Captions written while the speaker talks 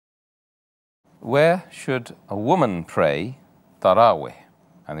Where should a woman pray Taraweeh?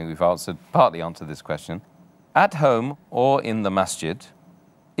 I think we've partly answered this question. At home or in the Masjid?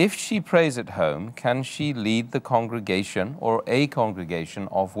 If she prays at home, can she lead the congregation or a congregation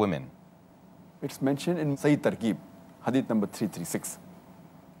of women? It's mentioned in Sahih Targhib, Hadith number 336,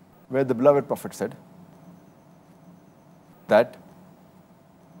 where the beloved Prophet said that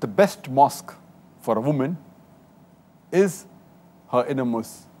the best mosque for a woman is her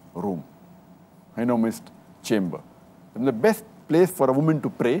innermost room, her innermost chamber. And the best place for a woman to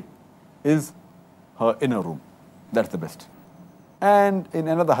pray is her inner room. That's the best. And in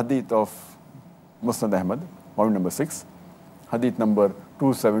another hadith of Musnad Ahmad, volume number 6, hadith number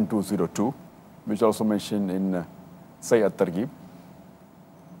 27202, which also mentioned in Sahih Targhib,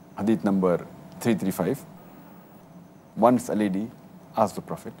 hadith number 335, once a lady asked the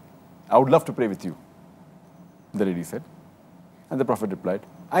Prophet, I would love to pray with you, the lady said. And the Prophet replied,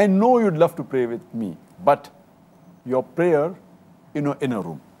 I know you'd love to pray with me, but your prayer in your inner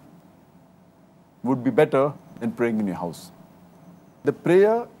room would be better than praying in your house. The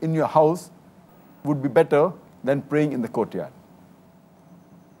prayer in your house would be better than praying in the courtyard.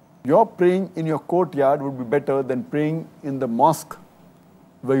 Your praying in your courtyard would be better than praying in the mosque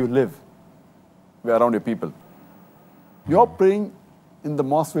where you live, where around your people. Your praying in the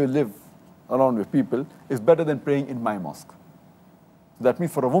mosque where you live, around your people, is better than praying in my mosque. That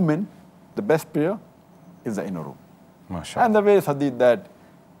means for a woman, the best prayer is the inner room. MashaAllah. And the way is hadith that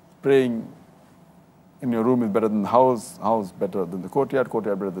praying in your room is better than the house better than the courtyard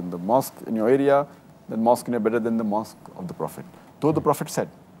better than the mosque in your area, then mosque in your better than the mosque of the Prophet. Though the Prophet said,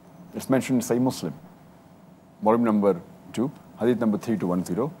 it's mentioned in Sahih Muslim, volume number 2, hadith number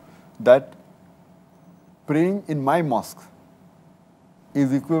 3210, that praying in my mosque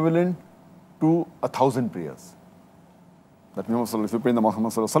is equivalent to 1,000 prayers. That means if you pray in the mosque of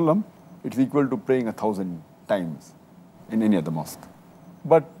Muhammad, it's equal to praying 1,000 times in any other mosque.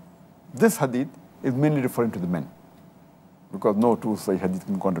 But this hadith is mainly referring to the men, because no two Sahih hadith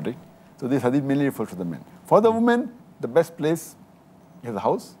can contradict. So this hadith mainly refers to the men. For the women, the best place is the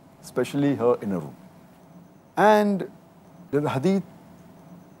house, especially her inner room. And there's a hadith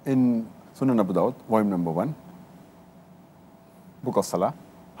in Sunan Abu Dawud, volume number 1, book of Salah,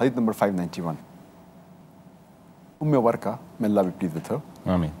 hadith number 591. Warqa, may Allah be pleased with her.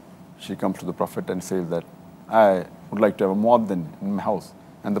 Ameen. She comes to the Prophet and says that, I would like to have a muaddin in my house.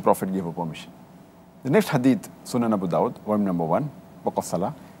 And the Prophet gave her permission. The next hadith, Sunan Abu Dawud, volume number 1, book of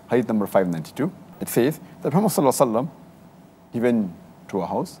Salah, hadith number 592. It says that Muhammad sallallahu alaihi wasallam, he went to a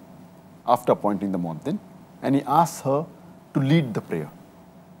house after appointing the muaddin, and he asked her to lead the prayer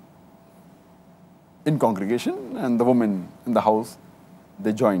in congregation, and the women in the house,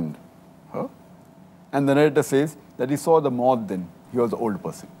 they joined her. And the narrator says that he saw the muaddin, he was the old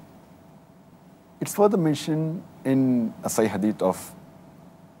person. It's further mentioned in a Sahih hadith of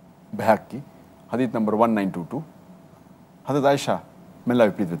Bayhaqi, hadith number 1922. Hazrat Aisha, may Allah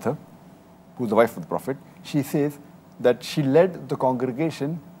be pleased with her, who is the wife of the Prophet, she says that she led the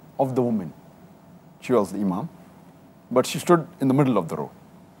congregation of the women. She was the imam, but she stood in the middle of the row.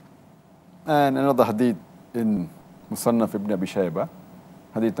 And another hadith in Musannaf ibn Abi Shayba,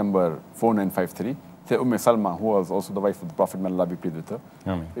 hadith number 4953, say Salma, who was also the wife of the Prophet, may Allah be pleased with her.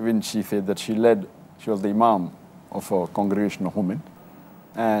 Ameen. Even she said that she was the imam of a congregation of women,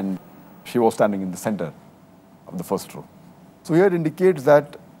 and she was standing in the center of the first row. So here it indicates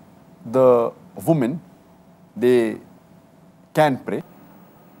that the women, they can pray,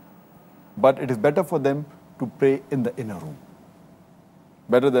 but it is better for them to pray in the inner room,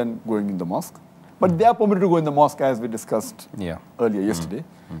 better than going in the mosque. But they are permitted to go in the mosque, as we discussed earlier yesterday,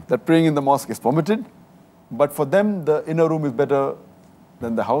 that praying in the mosque is permitted, but for them the inner room is better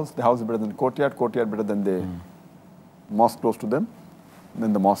than the house is better than the courtyard better than the mosque close to them,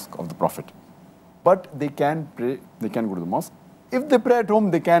 than the mosque of the Prophet. But they can pray, they can go to the mosque. If they pray at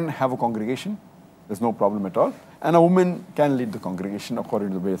home, they can have a congregation. There's no problem at all. And a woman can lead the congregation according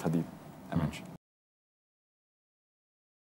to the way hadith I mentioned.